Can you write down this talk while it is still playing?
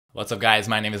What's up guys,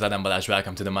 my name is Adam Balázs,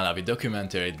 welcome to the Malawi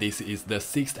Documentary. This is the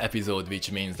 6th episode, which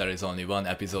means there is only one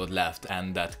episode left,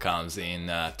 and that comes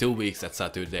in 2 weeks at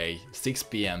Saturday, 6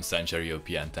 PM Central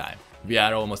European Time. We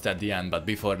are almost at the end, but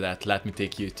before that, let me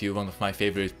take you to one of my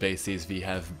favorite places we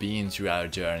have been through our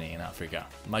journey in Africa,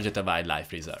 Majete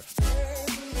Wildlife Reserve.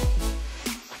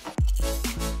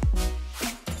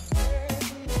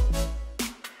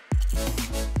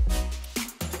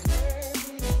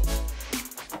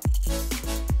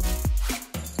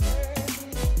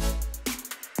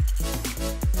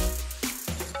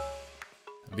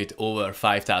 With over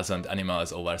 5,000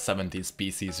 animals, over 70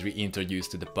 species reintroduced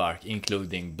to the park,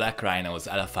 including black rhinos,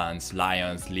 elephants,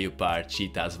 lions, leopards,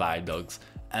 cheetahs, wild dogs,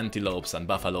 antelopes and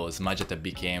buffaloes, Majete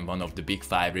became one of the big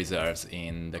 5 reserves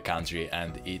in the country,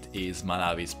 and it is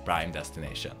Malawi's prime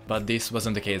destination. But this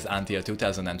wasn't the case until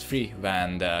 2003,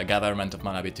 when the government of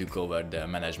Malawi took over the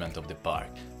management of the park.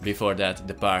 Before that,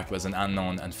 the park was an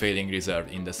unknown and failing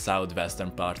reserve in the southwestern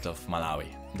part of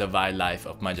Malawi. The wildlife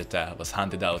of Majete was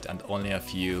hunted out and only a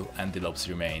few antelopes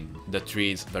remained. The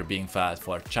trees were being felled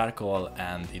for charcoal,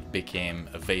 and it became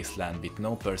a wasteland with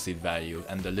no perceived value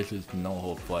and little to no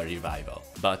hope for revival.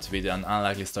 But with an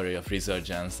unlikely story of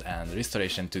resurgence and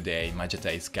restoration today,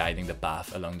 Majete is guiding the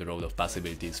path along the road of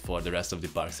possibilities for the rest of the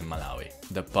parks in Malawi.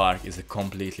 The park is a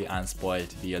completely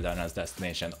unspoiled wilderness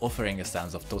destination, offering a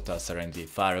sense of total serenity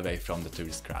far away from the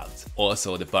tourist crowds.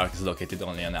 Also, the park is located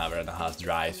only an hour and a half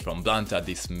drive from Blanta.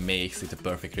 This makes it a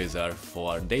perfect reserve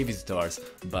for day visitors,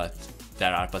 but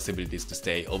there are possibilities to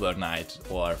stay overnight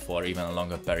or for even a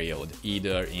longer period,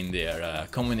 either in their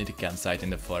community campsite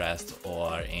in the forest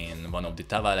or in one of the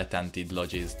tavale-tented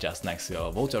lodges just next to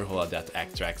a waterhole that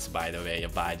attracts, by the way, a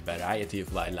wide variety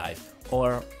of wildlife,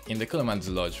 or in the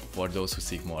Kulumadzu Lodge for those who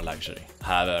seek more luxury.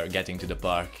 However, getting to the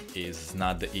park is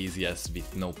not the easiest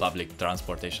with no public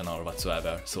transportation or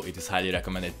whatsoever, so it is highly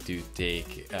recommended to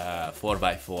take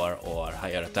 4x4 or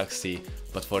hire a taxi.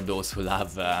 But for those who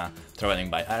love traveling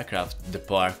by aircraft, the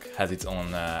park has its own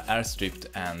airstrip,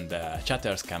 and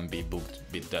charters can be booked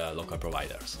with the local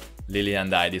providers. Lily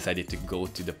and I decided to go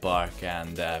to the park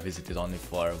and visit it only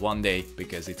for one day,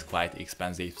 because it's quite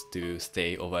expensive to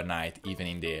stay overnight even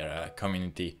in their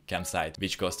community campsite,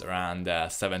 which costs around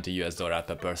 $70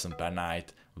 per person per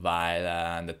night,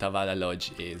 while the Tavale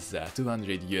Lodge is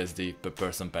 $200 per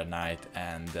person per night,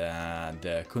 and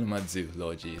the Kulumadzu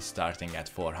Lodge is starting at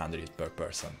 $400 per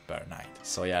person per night.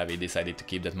 So yeah, we decided to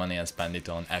keep that money and spend it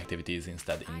on activities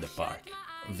instead in the park.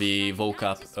 We woke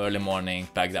up early morning,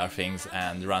 packed our things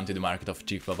and ran to the market of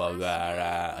Chikwawa,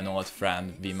 where an old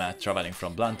friend we met traveling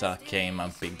from Blanta came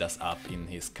and picked us up in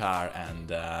his car and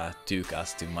took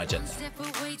us to Majete.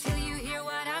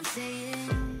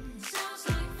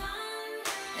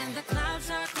 The clouds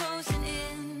are closing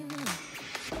in.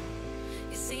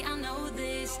 You see, I know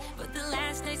this, but the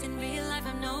last days in real life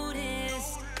I've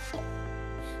noticed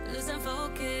losing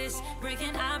focus,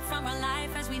 breaking up from our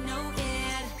life as we know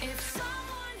it. If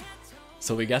someone had told...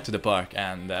 So we got to the park,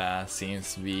 and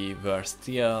since we were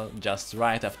still just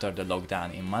right after the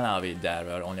lockdown in Malawi, there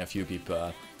were only a few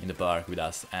people in the park with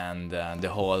us, and the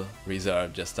whole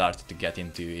reserve just started to get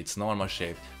into its normal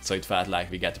shape, so it felt like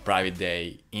we got a private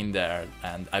day in there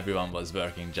and everyone was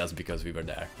working just because we were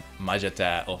there.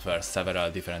 Majete offers several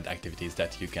different activities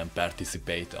that you can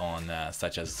participate on,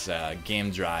 such as game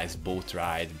drives, boat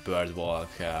ride, bird walk,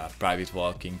 private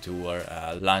walking tour,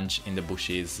 lunch in the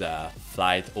bushes,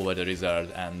 flight over the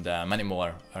reserve, and many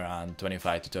more, around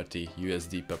 25 to 30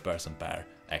 USD per person per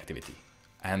activity.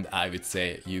 And I would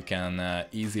say you can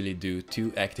easily do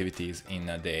 2 activities in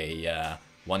a day,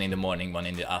 one in the morning, one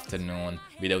in the afternoon,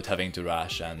 without having to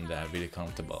rush, and really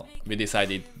comfortable. We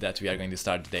decided that we are going to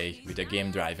start the day with a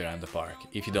game drive around the park.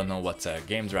 If you don't know what's a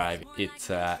game drive, it's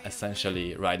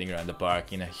essentially riding around the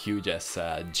park in a huge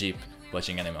jeep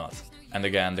watching animals. And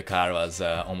again, the car was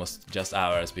almost just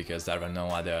ours because there were no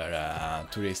other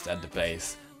tourists at the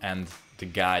place, and the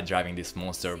guy driving this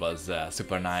monster was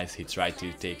super nice. He tried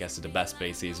to take us to the best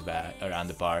places around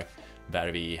the park,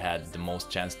 where we had the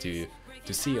most chance to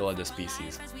see all the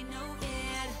species.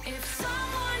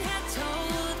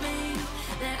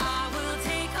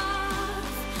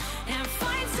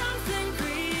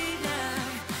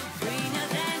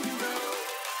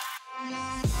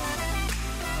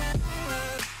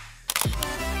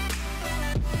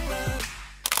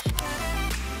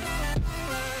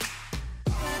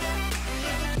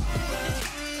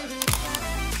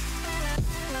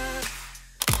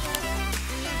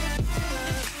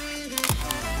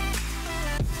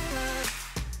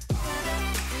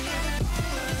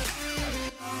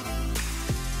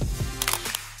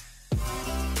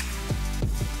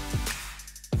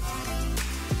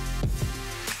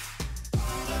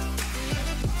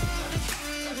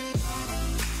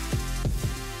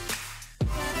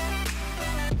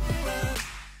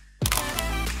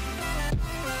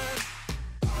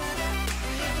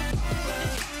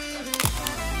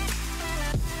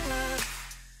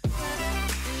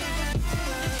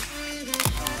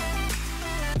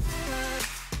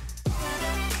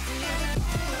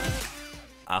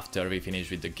 after we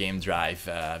finished with the game drive,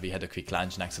 we had a quick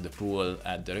lunch next to the pool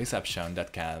at the reception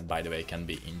that can, by the way, can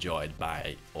be enjoyed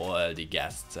by all the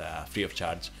guests free of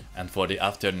charge. And for the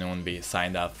afternoon, we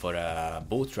signed up for a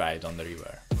boat ride on the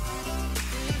river.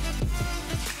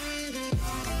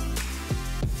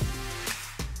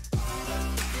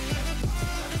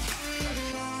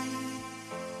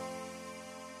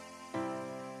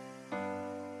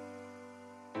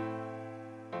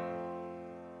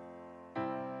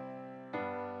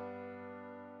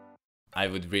 I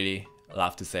would really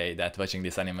love to say that watching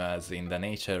these animals in the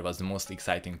nature was the most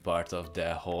exciting part of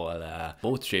the whole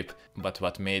boat trip, but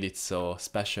what made it so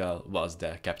special was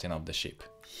the captain of the ship.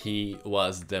 He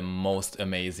was the most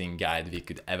amazing guide we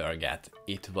could ever get.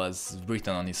 It was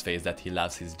written on his face that he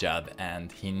loves his job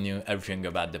and he knew everything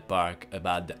about the park,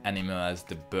 about the animals,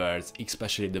 the birds,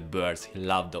 especially the birds. He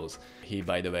loved those. He,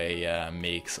 by the way,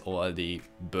 makes all the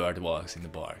bird walks in the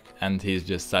park. And he's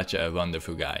just such a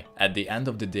wonderful guy. At the end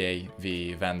of the day,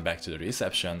 we went back to the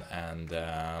reception and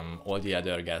all the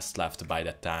other guests left by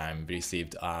that time. We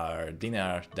received our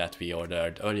dinner that we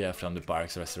ordered earlier from the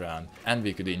park's restaurant, and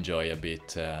we could enjoy a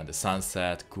bit the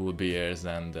sunset, cool beers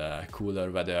and cooler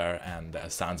weather and the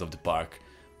sounds of the park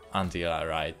until our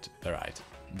ride arrived.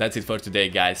 That's it for today,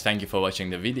 guys. Thank you for watching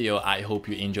the video. I hope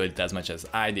you enjoyed it as much as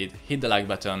I did. Hit the like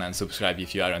button and subscribe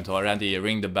if you aren't already.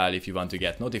 Ring the bell if you want to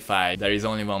get notified. There is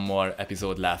only one more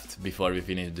episode left before we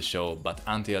finish the show, but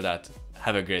until that,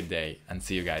 have a great day and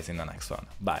see you guys in the next one.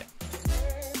 Bye.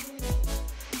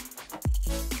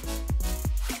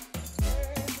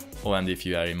 Oh, and if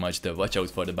you are in Majete, watch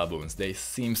out for the baboons. They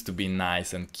seems to be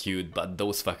nice and cute, but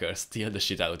those fuckers steal the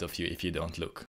shit out of you if you don't look.